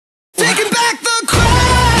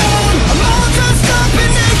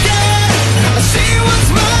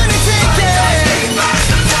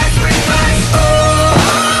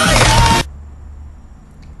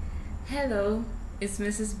it's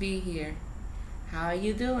Mrs. B here. How are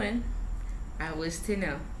you doing? I wish to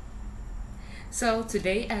know. So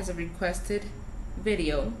today, as a requested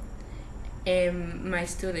video, my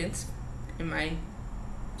students in my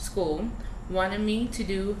school wanted me to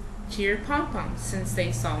do cheer pom poms since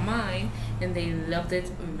they saw mine and they loved it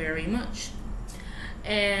very much.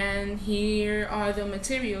 And here are the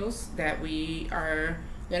materials that we are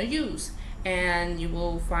gonna use, and you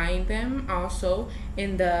will find them also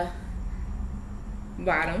in the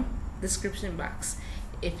bottom description box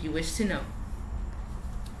if you wish to know.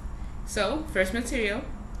 So first material: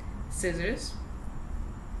 scissors,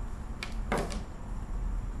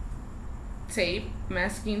 tape,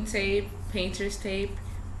 masking tape, painter's tape.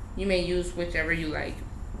 You may use whichever you like.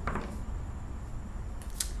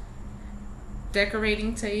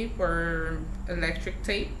 Decorating tape or electric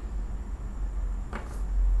tape.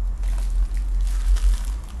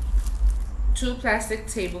 Two plastic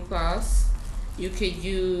tablecloths. You could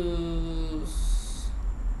use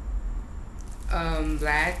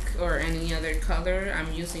black or any other color.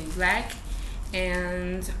 I'm using black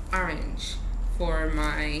and orange for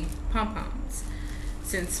my pom-poms.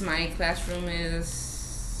 Since my classroom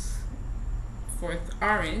is for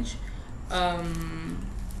orange,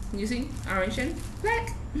 using orange and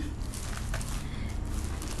black.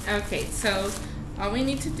 Okay, so all we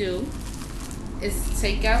need to do is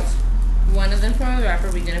take out one of them from the wrapper.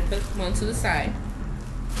 We're gonna put one to the side.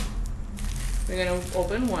 We're gonna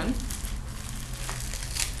open one.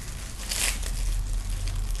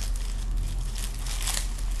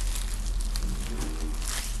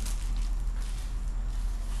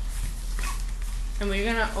 And we're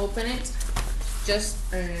gonna open it just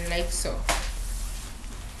like so.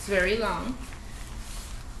 It's very long.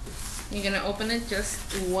 You're gonna open it just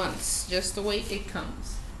once, just the way it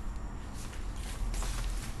comes.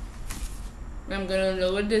 I'm gonna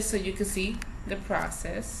lower this so you can see the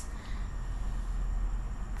process.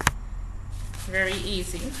 Very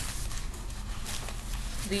easy.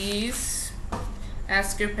 These,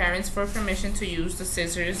 ask your parents for permission to use the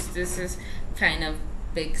scissors. This is kind of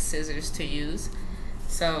big scissors to use,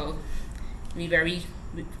 so be very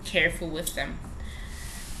careful with them.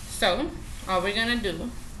 So all we're gonna do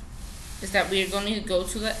is that we're going to go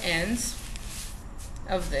to the ends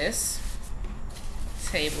of this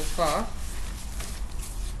tablecloth,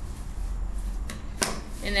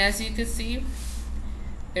 and as you can see,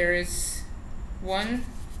 there is one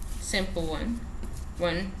simple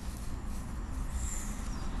one,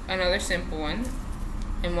 another simple one,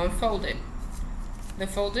 and one folded. The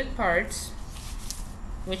folded parts,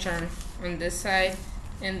 which are on this side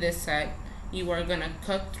and this side, you are gonna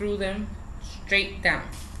cut through them straight down.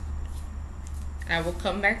 I will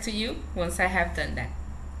come back to you once I have done that.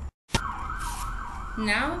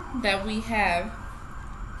 Now that we have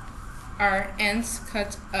our ends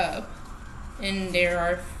cut up, and there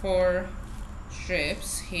are 4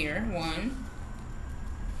 strips here, 1,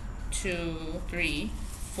 2, 3,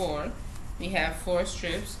 4. We have 4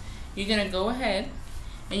 strips. You're gonna go ahead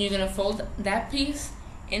and you're gonna fold that piece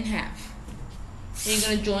in half. And you're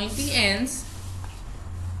gonna join the ends,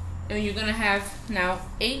 and you're gonna have now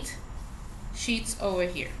 8 sheets over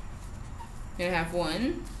here. You're gonna have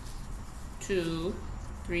 1, 2,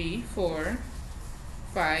 3, 4,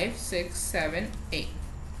 5, 6, 7, 8.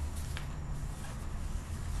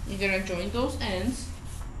 You're gonna join those ends.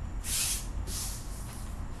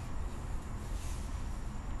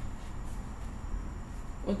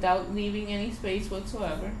 Without leaving any space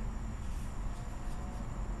whatsoever.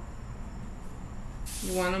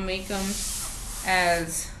 You want to make them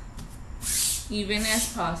as even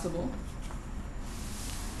as possible.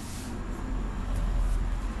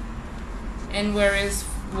 And where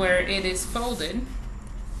it is folded,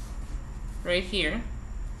 right here,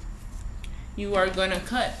 you are going to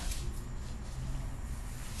cut.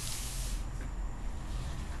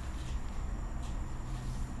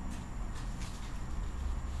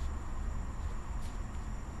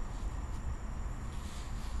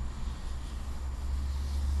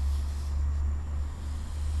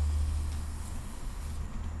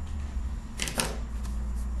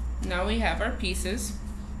 Now we have our pieces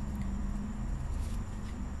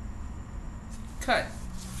cut,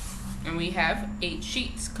 and we have 8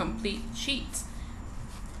 sheets, complete sheets.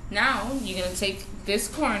 Now you're gonna take this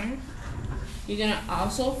corner, you're gonna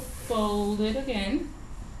also fold it again,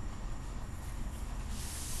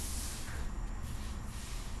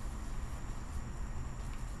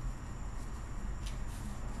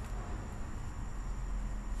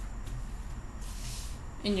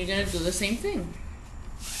 and you're gonna do the same thing.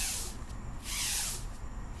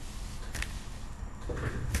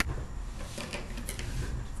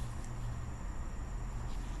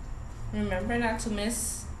 Remember not to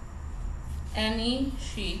miss any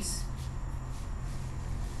sheets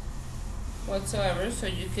whatsoever, so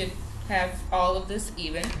you could have all of this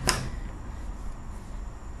even.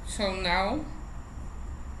 So now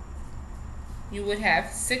you would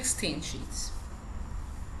have 16 sheets.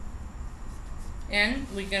 And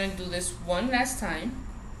we're gonna do this one last time.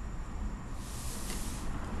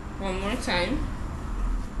 One more time.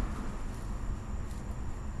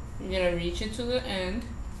 You're gonna reach it to the end,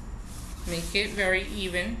 make it very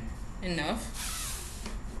even enough,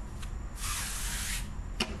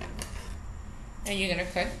 and you're gonna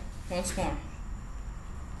cut once more.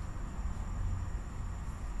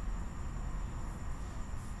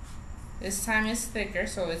 This time it's thicker,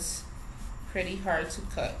 so it's pretty hard to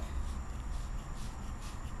cut.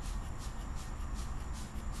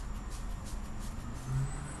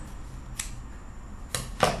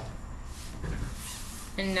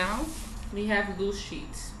 And now we have loose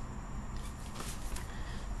sheets.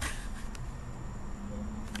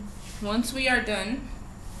 Once we are done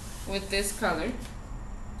with this color,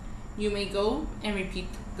 you may go and repeat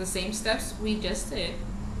the same steps we just did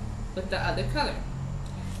with the other color.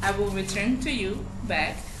 I will return to you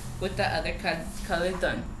back with the other color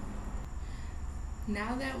done.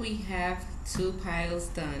 Now that we have 2 piles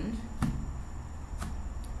done,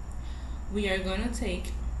 we are going to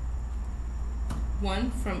take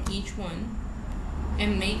one from each one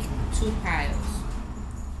and make 2 piles.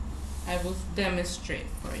 I will demonstrate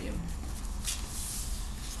for you.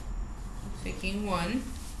 Taking one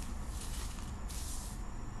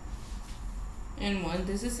and one.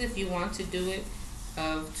 This is if you want to do it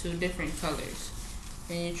of 2 different colors.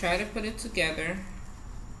 And you try to put it together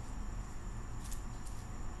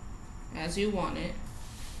as you want it.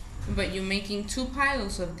 But you're making 2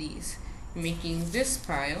 piles of these. You're making this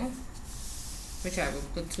pile, which I will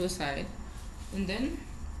put to the side, and then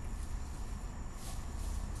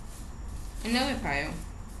another pile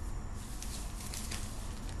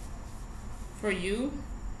for you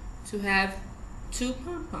to have 2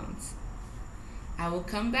 pom-poms. I will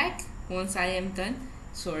come back once I am done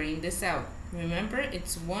sorting this out. Remember,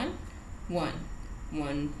 it's 1, 1,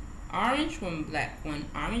 1 orange, 1 black, 1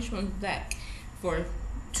 orange, 1 black for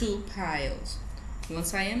 2 piles.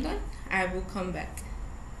 Once I am done, I will come back.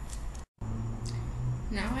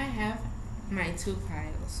 Now I have my 2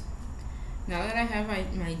 piles. Now that I have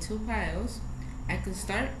my 2 piles, I can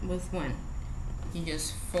start with 1. You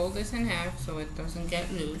just fold this in half so it doesn't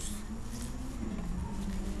get loose,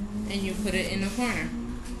 and you put it in the corner.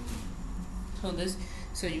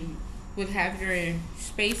 So you would have your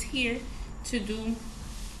space here to do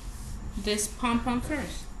this pom-pom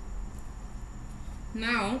first.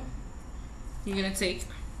 Now you're gonna take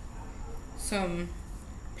some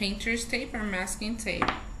painter's tape or masking tape.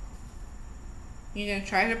 You're gonna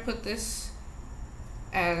try to put this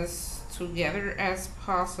as together as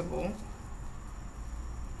possible.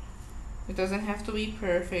 It doesn't have to be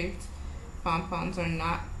perfect. Pom-poms are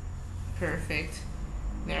not perfect.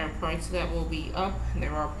 There are parts that will be up,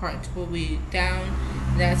 there are parts will be down.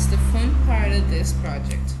 That's the fun part of this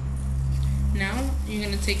project. Now you're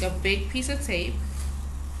gonna take a big piece of tape,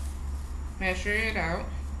 measure it out,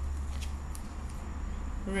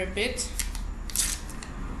 rip it,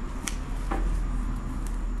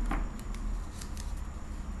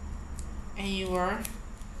 and you are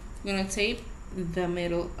gonna tape the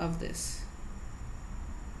middle of this.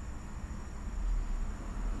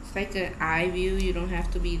 It's like an eye view. You don't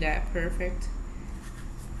have to be that perfect.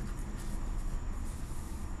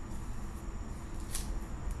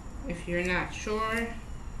 If you're not sure,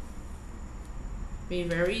 be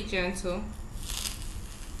very gentle.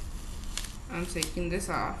 I'm taking this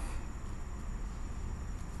off,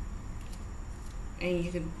 and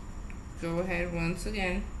you can go ahead once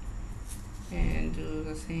again and do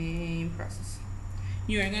the same process.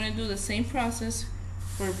 You are going to do the same process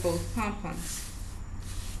for both pom-poms.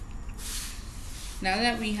 Now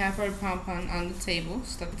that we have our pom-pom on the table,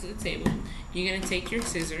 stuck to the table, you're going to take your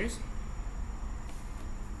scissors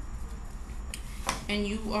and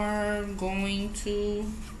you are going to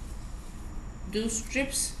do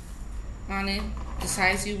strips on it the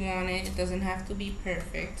size you want it. It doesn't have to be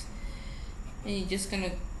perfect. And you're just going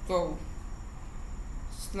to go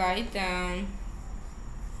slide down,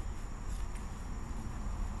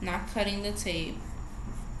 not cutting the tape.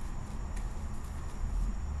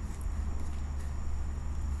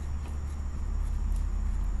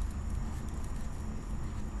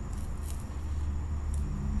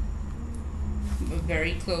 But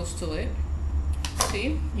very close to it.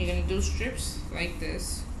 See, you're gonna do strips like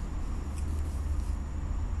this.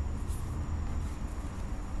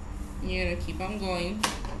 You're gonna keep on going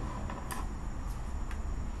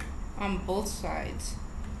on both sides.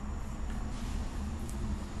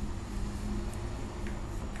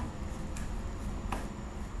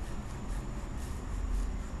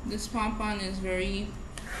 This pom-pom is very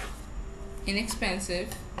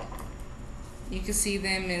inexpensive. You can see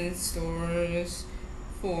them in stores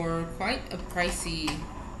for quite a pricey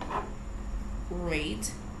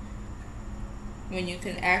rate, when you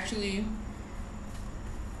can actually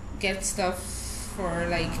get stuff for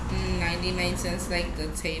like 99 cents, like the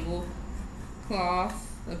tablecloth,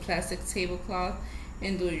 the plastic tablecloth,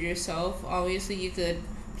 and do it yourself. Obviously you could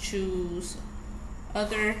choose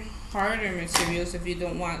other harder materials if you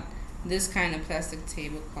don't want this kind of plastic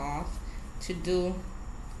tablecloth to do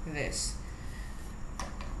this.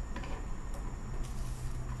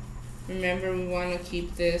 Remember, we want to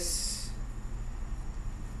keep this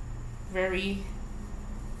very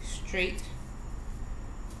straight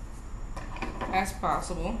as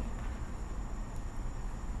possible.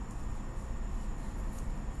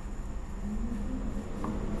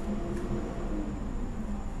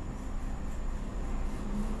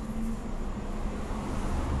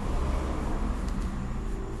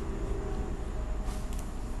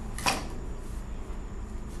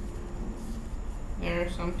 There are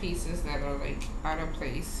some pieces that are like out of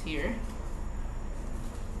place here.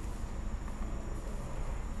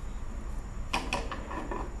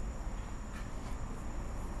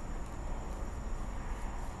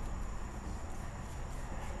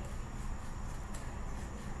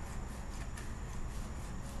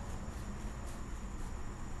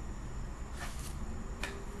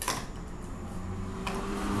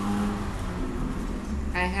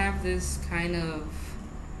 I have this kind of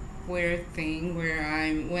weird thing where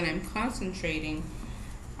when I'm concentrating,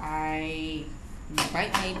 I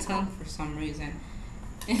bite my tongue for some reason.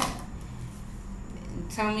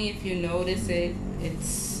 Tell me if you notice it.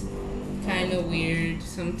 It's kind of weird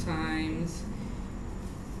sometimes.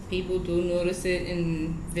 People do notice it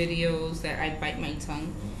in videos that I bite my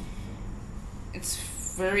tongue. It's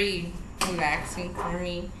very relaxing for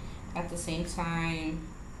me at the same time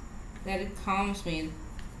that it calms me.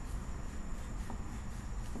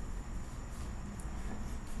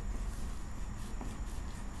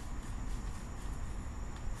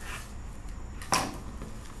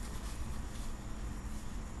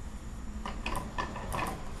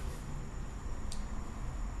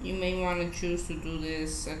 You may want to choose to do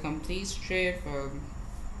this a complete strip or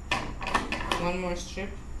one more strip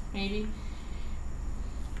maybe.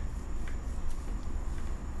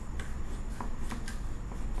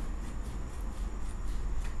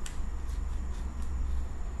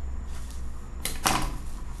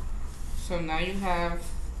 So now you have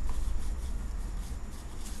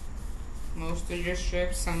most of your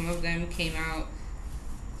strips. Some of them came out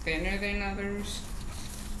thinner than others.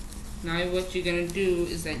 Now what you're going to do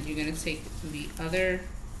is that you're going to take the other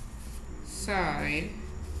side.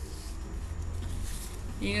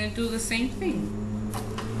 You're going to do the same thing.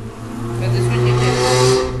 But this one you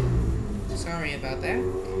could, sorry about that.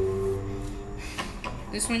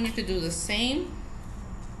 This one you could do the same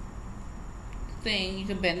thing. You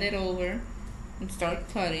can bend it over and start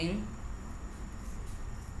cutting.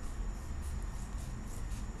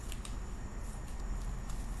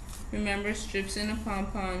 Remember, strips in a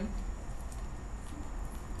pom-pom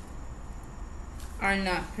are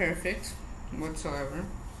not perfect whatsoever.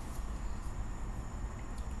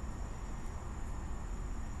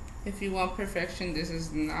 If you want perfection, this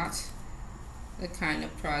is not the kind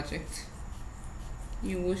of project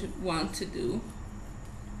you would want to do.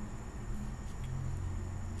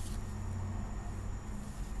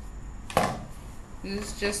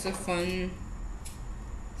 This is just a fun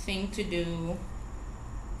thing to do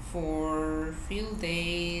for field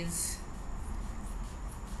days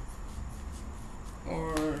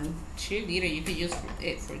or cheerleader. You could use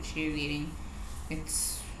it for cheerleading.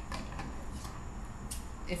 It's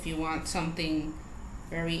if you want something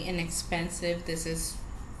very inexpensive, this is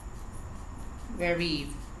very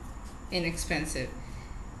inexpensive.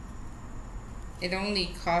 It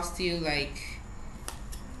only costs you like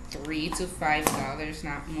 $3 to $5,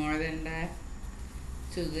 not more than that,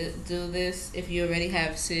 to do this. If you already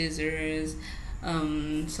have scissors,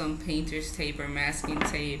 some painter's tape or masking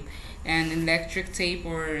tape, and electric tape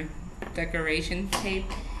or decoration tape,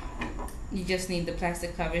 you just need the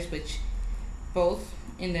plastic covers, which both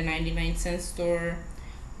in the 99-cent store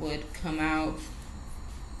would come out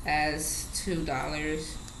as $2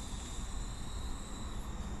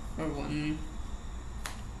 or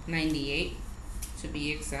 $1.98 to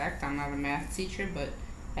be exact. I'm not a math teacher, but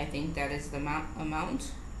I think that is the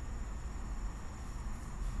amount.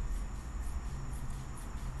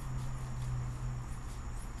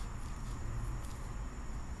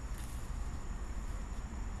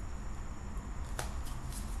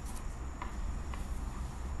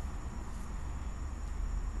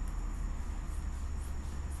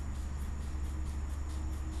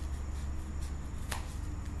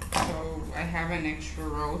 I have an extra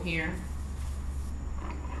roll here.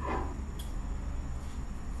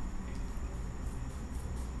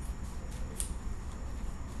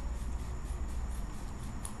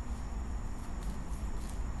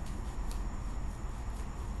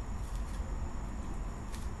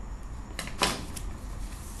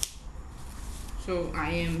 So I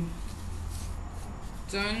am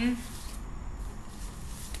done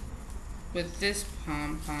with this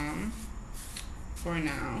pom-pom for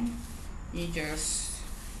now.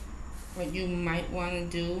 What you might want to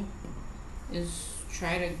do is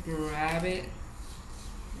try to grab it,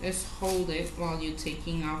 just hold it while you're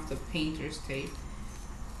taking off the painter's tape.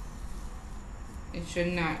 It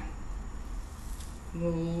should not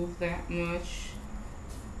move that much,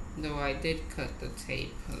 though I did cut the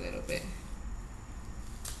tape a little bit.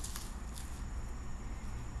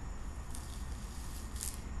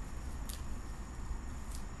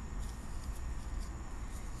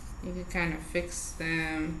 You can kind of fix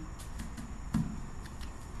them.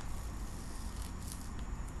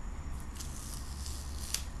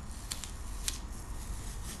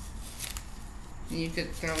 You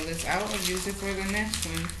could throw this out or use it for the next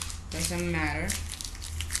one. Doesn't matter.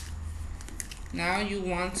 Now you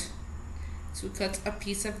want to cut a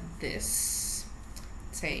piece of this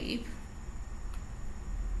tape,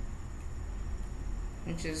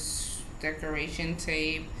 which is decoration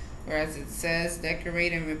tape, or as it says,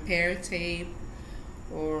 decorate and repair tape,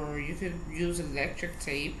 or you could use electric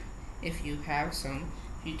tape if you have some.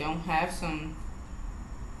 If you don't have some,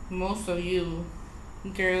 most of you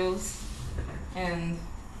girls and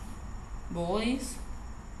boys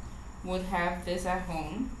would have this at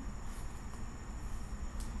home.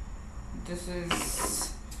 This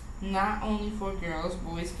is not only for girls,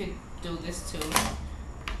 boys could do this too.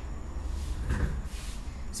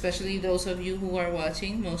 Especially those of you who are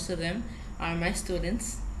watching, most of them are my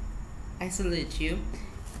students. I salute you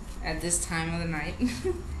at this time of the night.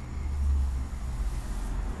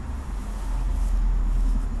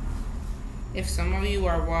 If some of you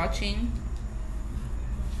are watching,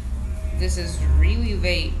 this is really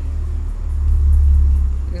late.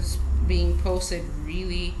 It's being posted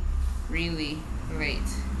really late.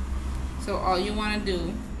 So all you want to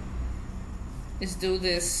do is do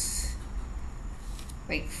this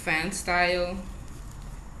like fan style,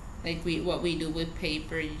 like what we do with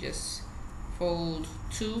paper. You just fold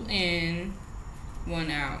 2 in,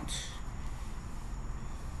 1 out,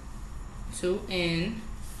 2 in,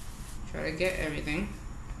 try to get everything,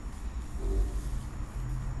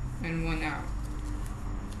 and 1 out.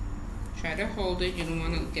 Try to hold it. You don't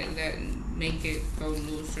want to get that and make it go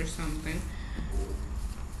loose or something.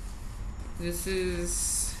 This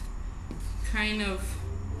is kind of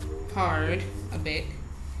hard a bit.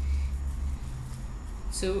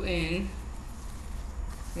 2 in,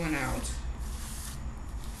 1 out.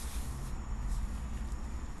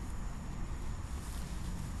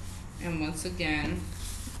 And once again,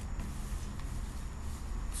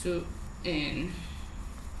 2 in,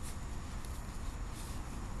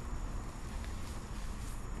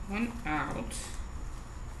 1 out.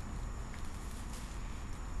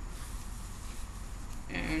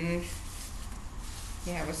 And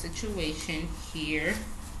you have a situation here.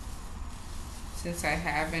 Since I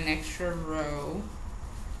have an extra row,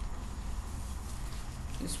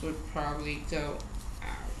 this would probably go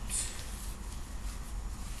out.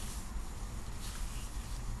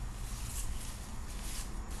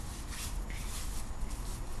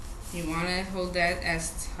 You want to hold that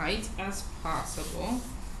as tight as possible.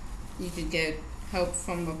 You could get help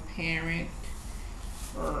from a parent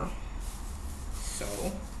or so.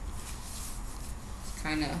 It's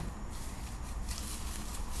kind of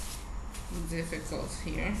difficult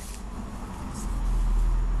here.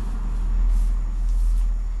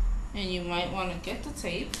 And you might want to get the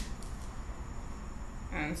tape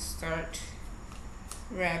and start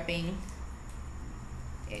wrapping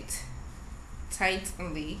it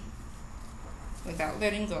tightly without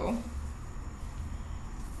letting go.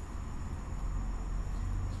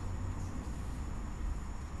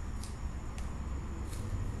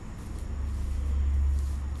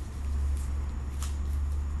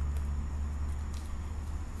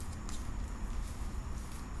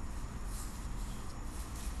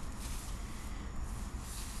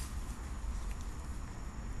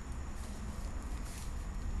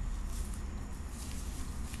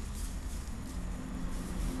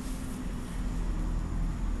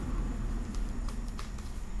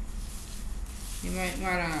 You might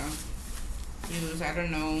wanna use, I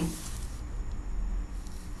don't know,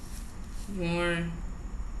 more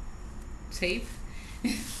tape.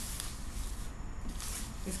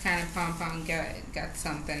 This kind of pom-pom got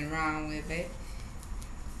something wrong with it.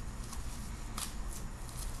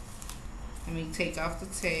 Let me take off the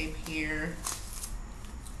tape here.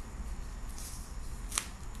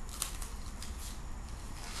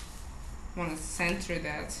 I want to center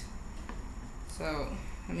that. So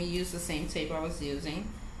let me use the same tape I was using.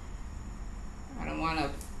 I don't want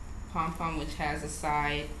a pom-pom which has a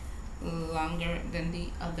side longer than the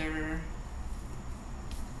other.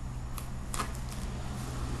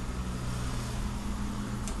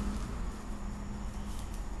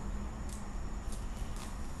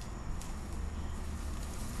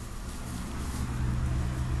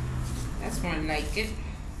 That's more like it.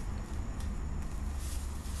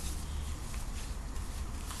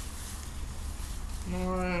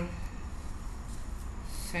 More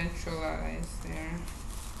centralized there.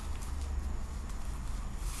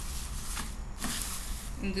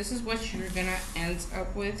 And this is what you're gonna end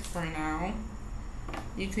up with for now.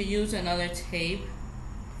 You could use another tape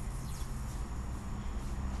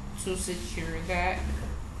to secure that.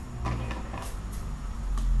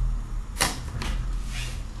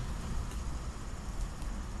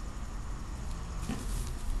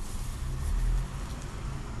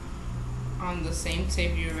 On the same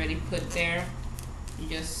tape you already put there, you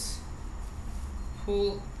just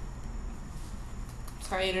pull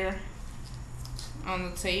tighter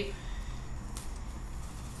on the tape.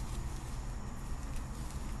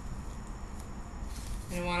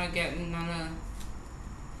 You want to get none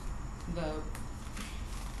of the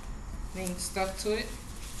things stuck to it.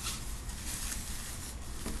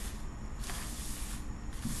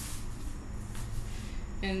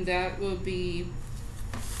 And that will be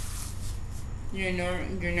your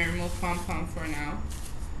normal pom-pom for now.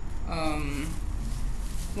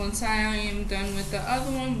 Once I am done with the other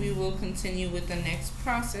one, we will continue with the next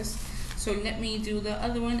process. So let me do the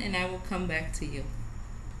other one and I will come back to you.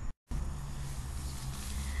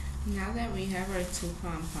 Now that we have our two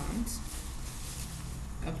pom-poms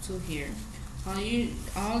up to here, all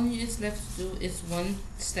you is left to do is one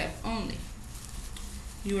step only.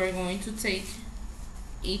 You are going to take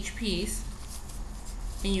each piece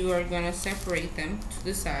and you are going to separate them to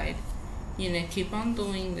the side. You're going to keep on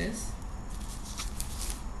doing this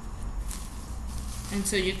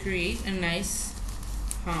until you create a nice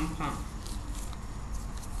pom-pom.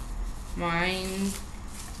 Mine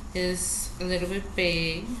is a little bit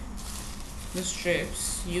big, the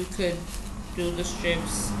strips. You could do the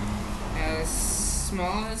strips as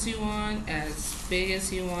small as you want, as big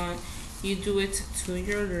as you want. You do it to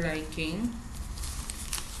your liking.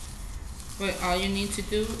 But all you need to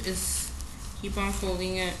do is keep on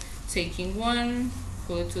folding it, taking one,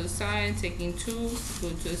 pull it to the side, taking two, pull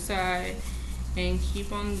it to the side, and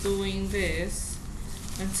keep on doing this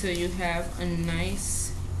until you have a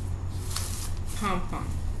nice pom-pom.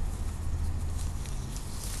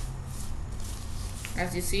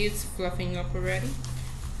 As you see, it's fluffing up already.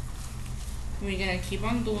 We're gonna keep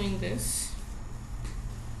on doing this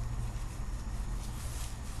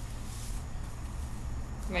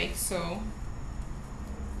like so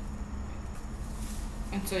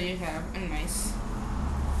until you have a nice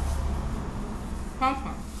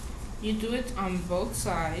pom-pom. You do it on both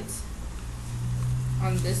sides,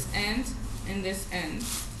 on this end and this end,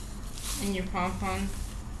 and your pom-pom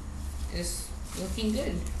is looking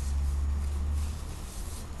good.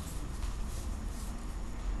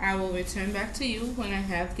 I will return back to you when I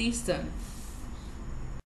have these done.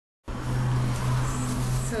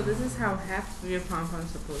 So this is how half of your pom-pom is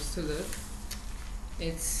supposed to look.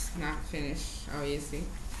 It's not finished, obviously.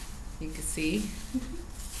 You can see.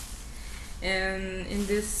 And in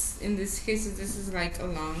this case, this is like a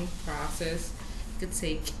long process. It could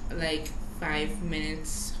take like 5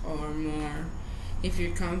 minutes or more. If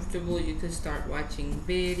you're comfortable, you could start watching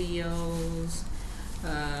videos.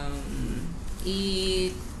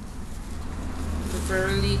 Eat.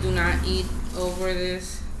 Preferably do not eat over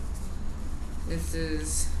this. This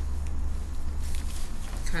is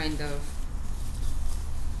kind of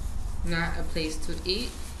not a place to eat,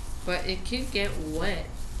 but it could get wet.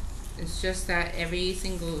 It's just that every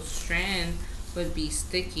single strand would be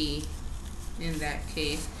sticky in that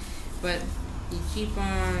case. But you keep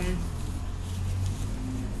on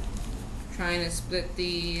trying to split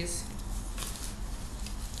these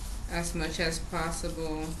as much as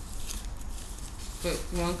possible. Put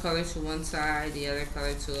one color to one side, the other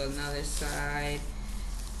color to another side.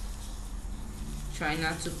 Try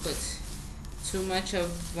not to put too much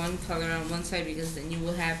of one color on one side, because then you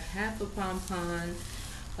will have half a pom-pom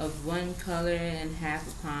of one color and half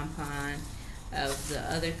a pom-pom of the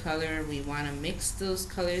other color. We want to mix those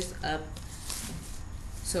colors up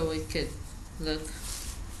so it could look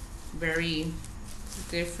very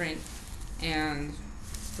different and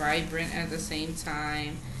vibrant at the same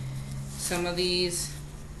time. Some of these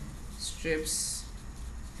strips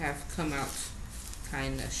have come out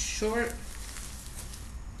kind of short.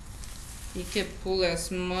 You can pull as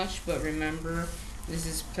much, but remember, this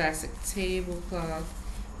is plastic tablecloth.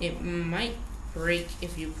 It might break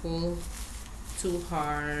if you pull too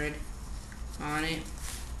hard on it.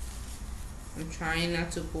 I'm trying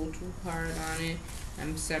not to pull too hard on it.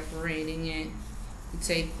 I'm separating it. You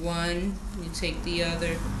take one, you take the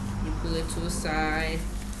other, you pull it to a side,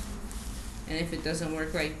 and if it doesn't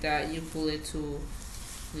work like that, you pull it to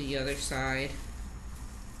the other side,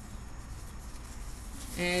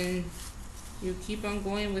 and you keep on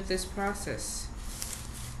going with this process.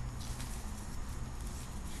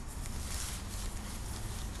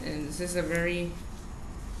 And this is a very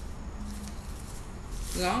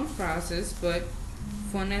long process, but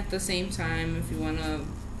fun at the same time. If you want to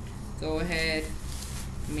go ahead,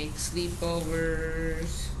 make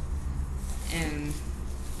sleepovers and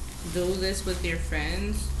do this with your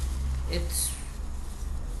friends, it's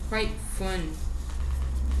quite fun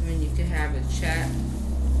when you can have a chat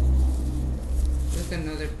with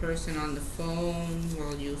another person on the phone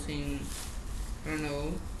while using, I don't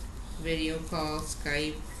know, video call,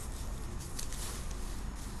 Skype.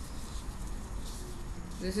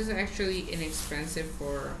 This is actually inexpensive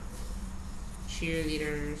for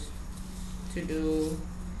cheerleaders to do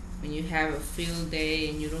when you have a field day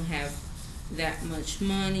and you don't have that much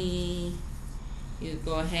money. You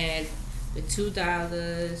go ahead with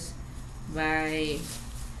 $2, buy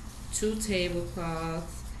 2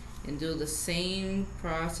 tablecloths, and do the same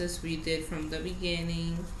process we did from the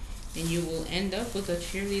beginning, and you will end up with a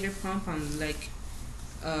cheerleader pom-pom, like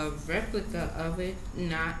a replica of it,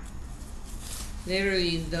 not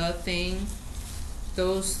literally the thing.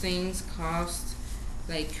 Those things cost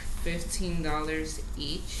like $15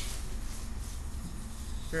 each.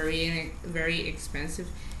 Very expensive.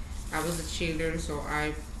 I was a cheerleader, so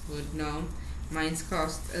I would know. Mine's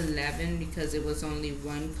cost $11 because it was only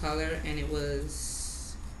one color and it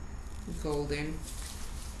was golden,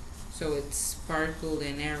 so it sparkled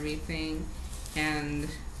and everything. And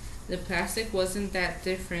the plastic wasn't that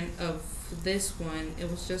different of this one. It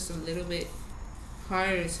was just a little bit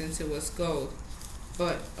harder since it was gold.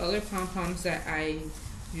 But other pom-poms that I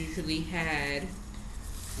usually had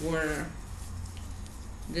were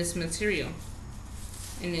this material,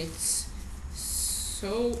 and it's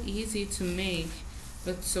so easy to make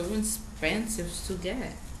but so expensive to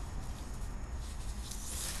get.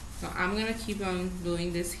 So I'm gonna keep on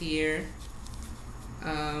doing this here.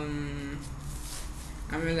 I'm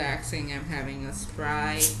relaxing. I'm having a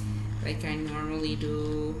Sprite like I normally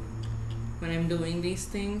do when I'm doing these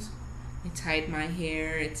things. I tied my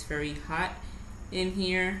hair. It's very hot in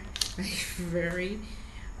here, like very.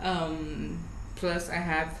 Plus I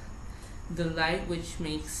have the light, which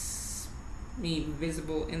makes me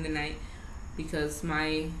visible in the night because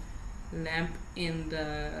my lamp in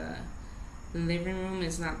the living room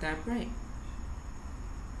is not that bright.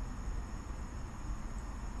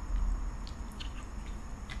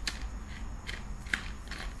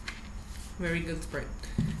 Very good Sprite.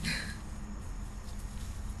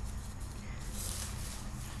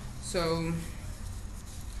 So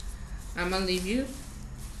I'm gonna leave you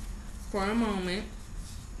for a moment,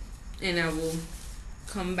 and I will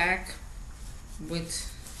come back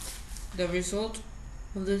with the result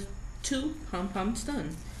of the 2 pom-poms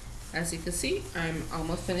done. As you can see, I'm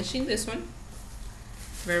almost finishing this one.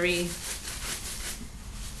 Very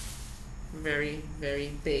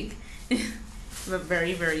big, but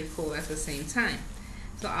very cool at the same time.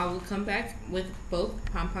 So I will come back with both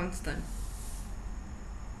pom-poms done.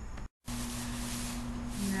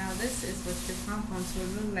 Now this is what your pom-poms will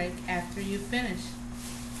look like after you finish.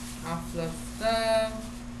 All fluffed up.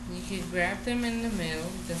 You can grab them in the middle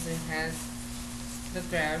because it has the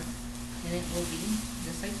grab, and it will be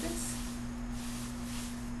just like this.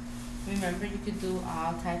 Remember, you could do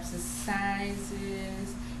all types of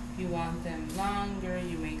sizes. If you want them longer,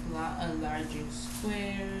 you make larger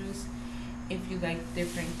squares. If you like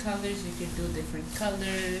different colors, you can do different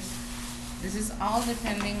colors. This is all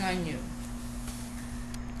depending on you.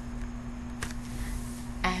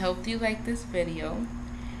 I hope you like this video.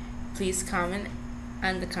 Please comment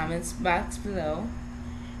on the comments box below,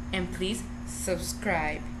 and please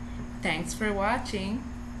subscribe. Thanks for watching.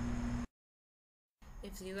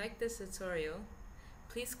 If you like this tutorial,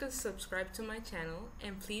 please go subscribe to my channel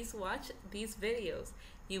and please watch these videos.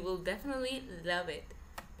 You will definitely love it.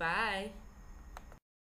 Bye.